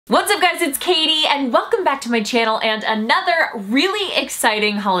What's up guys, it's Katie and welcome back to my channel and another really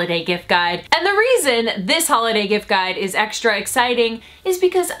exciting holiday gift guide. And the reason this holiday gift guide is extra exciting is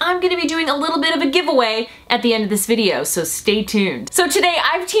because I'm going to be doing a little bit of a giveaway at the end of this video, so stay tuned. So today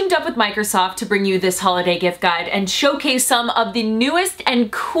I've teamed up with Microsoft to bring you this holiday gift guide and showcase some of the newest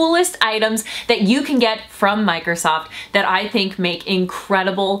and coolest items that you can get from Microsoft that I think make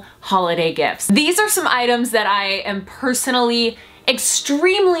incredible holiday gifts. These are some items that I am personally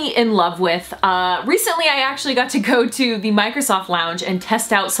extremely in love with. Recently I actually got to go to the Microsoft Lounge and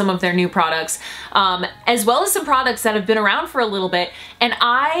test out some of their new products, as well as some products that have been around for a little bit, and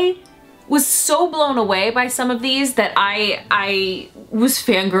I was so blown away by some of these that I was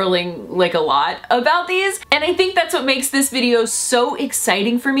fangirling like a lot about these, and I think that's what makes this video so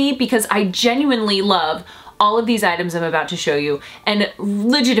exciting for me because I genuinely love all of these items I'm about to show you and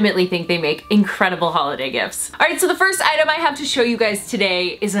legitimately think they make incredible holiday gifts. Alright, so the first item I have to show you guys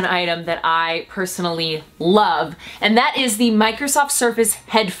today is an item that I personally love, and that is the Microsoft Surface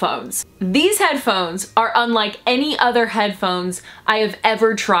headphones. These headphones are unlike any other headphones I have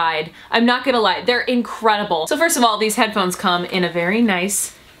ever tried. I'm not gonna lie, they're incredible. So first of all, these headphones come in a very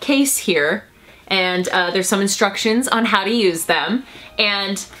nice case here, and there's some instructions on how to use them,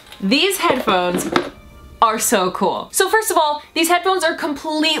 and these headphones are so cool. So first of all, these headphones are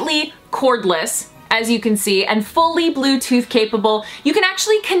completely cordless, as you can see, and fully Bluetooth capable. You can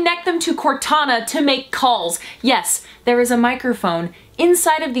actually connect them to Cortana to make calls. Yes, there is a microphone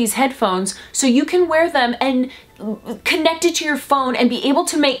inside of these headphones, so you can wear them and connect it to your phone and be able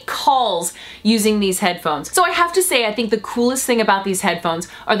to make calls using these headphones. So I have to say, I think the coolest thing about these headphones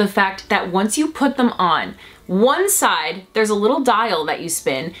are the fact that once you put them on, one side, there's a little dial that you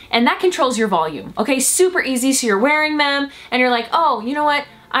spin, and that controls your volume. Okay, super easy, so you're wearing them, and you're like, oh, you know what?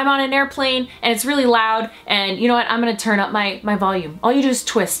 I'm on an airplane, and it's really loud, and you know what? I'm gonna turn up my volume. All you do is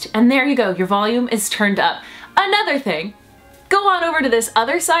twist, and there you go, your volume is turned up. Another thing, go on over to this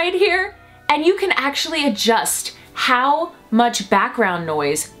other side here, and you can actually adjust how much background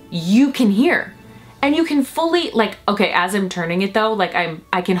noise you can hear. And you can fully, like, okay, as I'm turning it though, like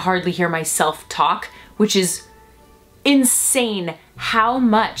I can hardly hear myself talk, which is insane how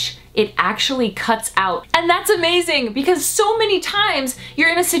much it actually cuts out. And that's amazing because so many times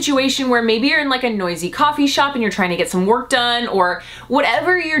you're in a situation where maybe you're in like a noisy coffee shop and you're trying to get some work done, or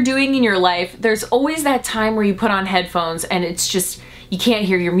whatever you're doing in your life, there's always that time where you put on headphones and it's just, you can't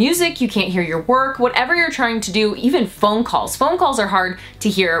hear your music, you can't hear your work, whatever you're trying to do, even phone calls. Phone calls are hard to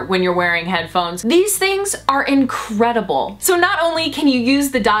hear when you're wearing headphones. These things are incredible. So not only can you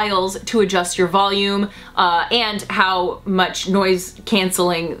use the dials to adjust your volume and how much noise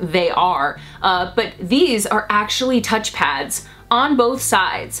canceling they are, but these are actually touchpads on both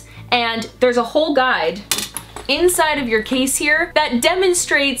sides. And there's a whole guide inside of your case here that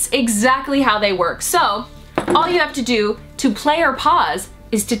demonstrates exactly how they work. So all you have to do to play or pause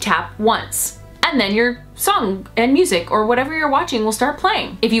is to tap once, and then your song and music or whatever you're watching will start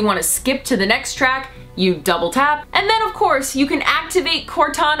playing. If you want to skip to the next track, you double tap, and then of course you can activate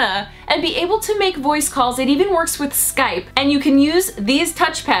Cortana and be able to make voice calls. It even works with Skype, and you can use these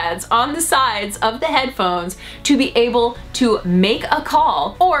touchpads on the sides of the headphones to be able to make a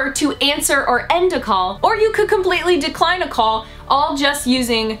call or to answer or end a call, or you could completely decline a call, all just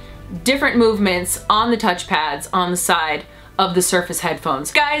using different movements on the touchpads on the side of the Surface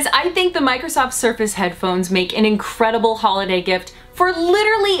headphones. Guys, I think the Microsoft Surface headphones make an incredible holiday gift for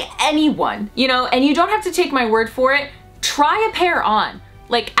literally anyone, you know, and you don't have to take my word for it. Try a pair on.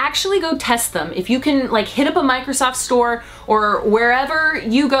 Like, actually go test them. If you can, like, hit up a Microsoft store or wherever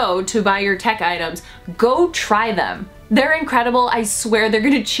you go to buy your tech items, go try them. They're incredible. I swear they're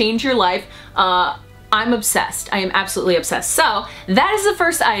gonna change your life. I'm obsessed. I am absolutely obsessed. So that is the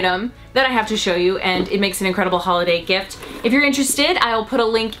first item that I have to show you, and it makes an incredible holiday gift. If you're interested, I'll put a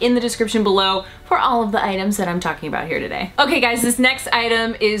link in the description below for all of the items that I'm talking about here today. Okay guys, this next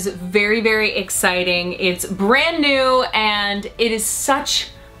item is very, very exciting. It's brand new and it is such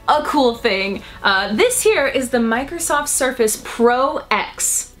a cool thing. This here is the Microsoft Surface Pro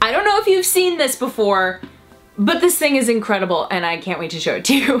X. I don't know if you've seen this before, but this thing is incredible and I can't wait to show it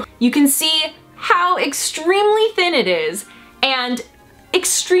to you. You can see how extremely thin it is and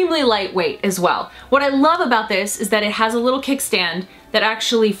extremely lightweight as well. What I love about this is that it has a little kickstand that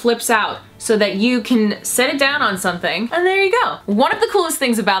actually flips out so that you can set it down on something, and there you go. One of the coolest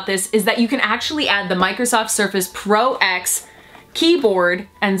things about this is that you can actually add the Microsoft Surface Pro X keyboard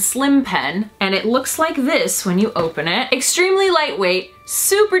and slim pen, and it looks like this when you open it. Extremely lightweight,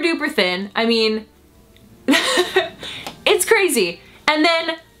 super duper thin. I mean, it's crazy. And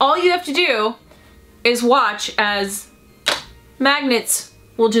then all you have to do is watch as magnets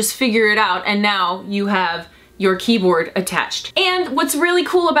will just figure it out, and now you have your keyboard attached. And what's really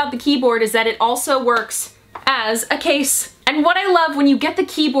cool about the keyboard is that it also works as a case. And what I love, when you get the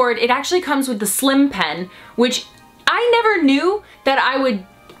keyboard, it actually comes with the slim pen, which I never knew that I would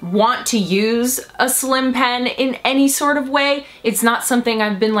want to use a slim pen in any sort of way. It's not something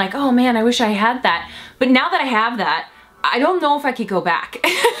I've been like, oh man, I wish I had that. But now that I have that, I don't know if I could go back.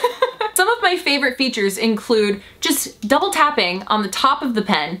 Some of my favorite features include just double tapping on the top of the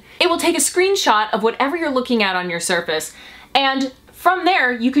pen. It will take a screenshot of whatever you're looking at on your Surface, and from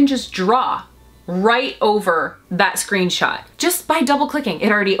there you can just draw right over that screenshot just by double clicking.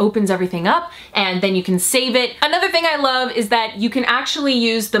 It already opens everything up, and then you can save it. Another thing I love is that you can actually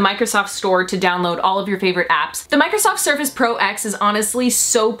use the Microsoft Store to download all of your favorite apps. The Microsoft Surface Pro X is honestly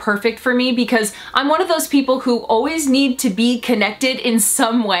so perfect for me because I'm one of those people who always need to be connected in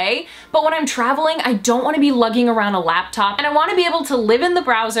some way, but when I'm traveling, I don't want to be lugging around a laptop, and I want to be able to live in the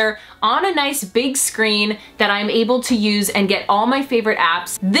browser on a nice big screen that I'm able to use and get all my favorite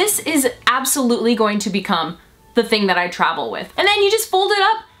apps. This is absolutely going to become the thing that I travel with. And then you just fold it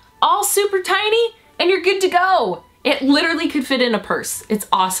up all super tiny and you're good to go. It literally could fit in a purse. It's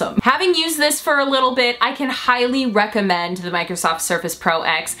awesome. Having used this for a little bit, I can highly recommend the Microsoft Surface Pro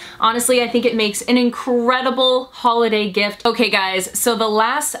X. Honestly, I think it makes an incredible holiday gift. Okay guys, so the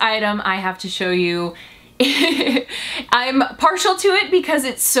last item I have to show you, I'm partial to it because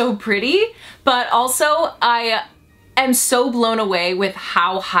it's so pretty, but also I am so blown away with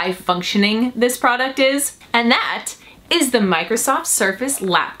how high functioning this product is, and that is the Microsoft Surface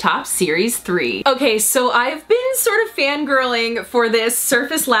Laptop Series 3. Okay, so I've been sort of fangirling for this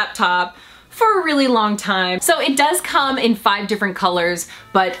Surface laptop for a really long time. So it does come in 5 different colors,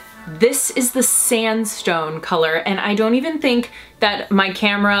 but this is the sandstone color, and I don't even think that my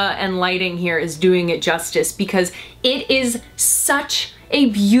camera and lighting here is doing it justice because it is such a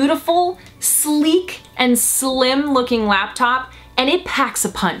beautiful, sleek, and slim looking laptop, and it packs a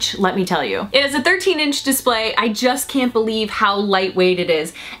punch, let me tell you. It has a 13-inch display. I just can't believe how lightweight it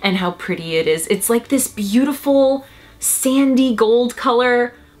is and how pretty it is. It's like this beautiful sandy gold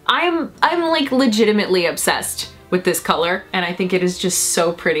color. I'm like legitimately obsessed with this color, and I think it is just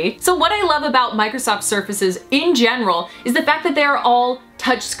so pretty. So what I love about Microsoft Surfaces in general is the fact that they are all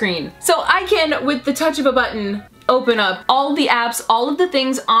touchscreen. So I can, with the touch of a button, open up all the apps, all of the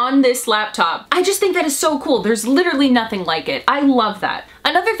things on this laptop. I just think that is so cool. There's literally nothing like it. I love that.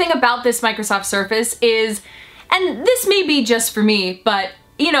 Another thing about this Microsoft Surface is, and this may be just for me, but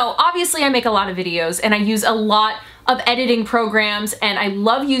you know, obviously I make a lot of videos and I use a lot of editing programs, and I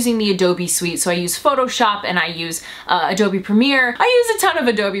love using the Adobe suite. So I use Photoshop and I use Adobe Premiere. I use a ton of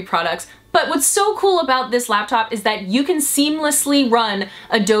Adobe products. But what's so cool about this laptop is that you can seamlessly run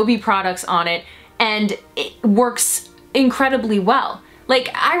Adobe products on it, and it works incredibly well. Like,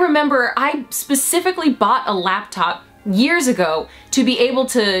 I remember I specifically bought a laptop years ago to be able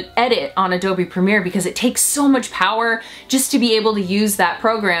to edit on Adobe Premiere because it takes so much power just to be able to use that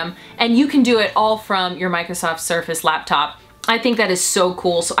program, and you can do it all from your Microsoft Surface laptop. I think that is so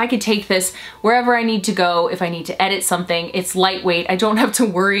cool. So I could take this wherever I need to go if I need to edit something. It's lightweight. I don't have to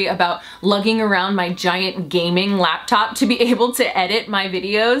worry about lugging around my giant gaming laptop to be able to edit my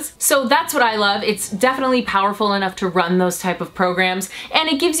videos. So that's what I love. It's definitely powerful enough to run those type of programs, and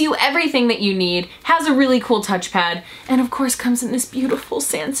it gives you everything that you need, has a really cool touchpad, and of course comes in this beautiful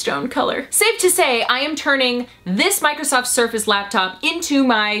sandstone color. Safe to say, I am turning this Microsoft Surface laptop into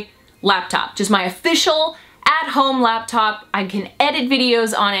my laptop, just my official at-home laptop. I can edit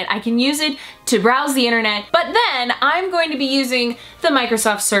videos on it, I can use it to browse the internet, but then I'm going to be using the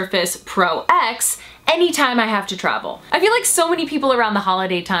Microsoft Surface Pro X anytime I have to travel. I feel like so many people around the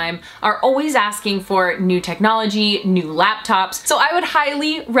holiday time are always asking for new technology, new laptops, so I would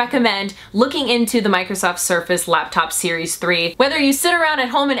highly recommend looking into the Microsoft Surface Laptop Series 3. Whether you sit around at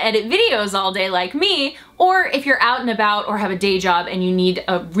home and edit videos all day like me, or if you're out and about or have a day job and you need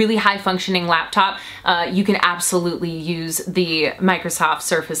a really high functioning laptop, you can absolutely use the Microsoft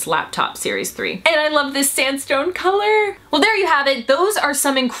Surface Laptop Series 3. And I love this sandstone color. Well, there you have it. Those are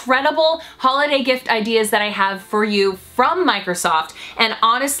some incredible holiday gift ideas that I have for you from Microsoft. And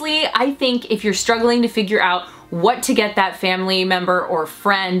honestly, I think if you're struggling to figure out what to get that family member or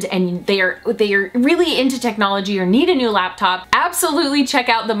friend and they are really into technology or need a new laptop, absolutely check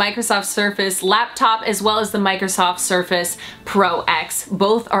out the Microsoft Surface laptop as well as the Microsoft Surface Pro X.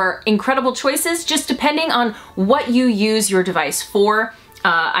 Both are incredible choices just depending on what you use your device for.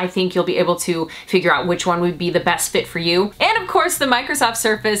 I think you'll be able to figure out which one would be the best fit for you. And of course the Microsoft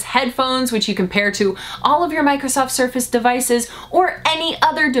Surface headphones, which you can pair to all of your Microsoft Surface devices or any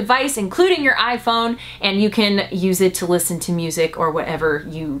other device, including your iPhone, and you can use it to listen to music or whatever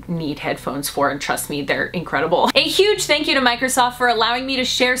you need headphones for, and trust me, they're incredible. A huge thank you to Microsoft for allowing me to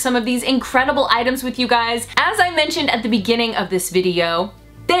share some of these incredible items with you guys. As I mentioned at the beginning of this video,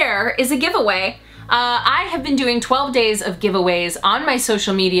 there is a giveaway. I have been doing 12 days of giveaways on my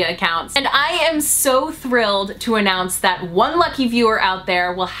social media accounts, and I am so thrilled to announce that one lucky viewer out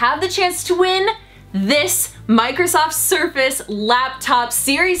there will have the chance to win this Microsoft Surface laptop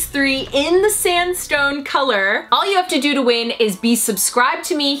Series 3 in the sandstone color. All you have to do to win is be subscribed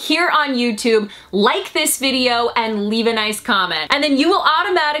to me here on YouTube, like this video, and leave a nice comment. And then you will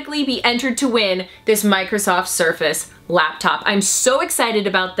automatically be entered to win this Microsoft Surface laptop. I'm so excited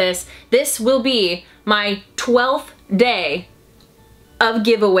about this. This will be my 12th day of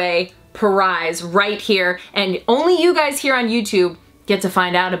giveaway prize right here, and only you guys here on YouTube get to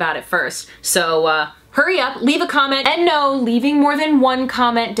find out about it first. So hurry up, leave a comment, and no, leaving more than one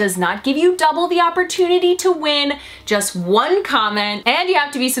comment does not give you double the opportunity to win. Just one comment, and you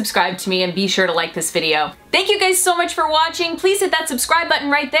have to be subscribed to me, and be sure to like this video. Thank you guys so much for watching. Please hit that subscribe button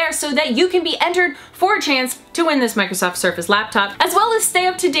right there so that you can be entered for a chance to win this Microsoft Surface laptop, as well as stay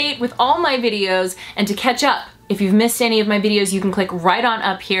up to date with all my videos and to catch up. If you've missed any of my videos, you can click right on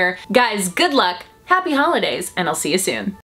up here. Guys, good luck, happy holidays, and I'll see you soon.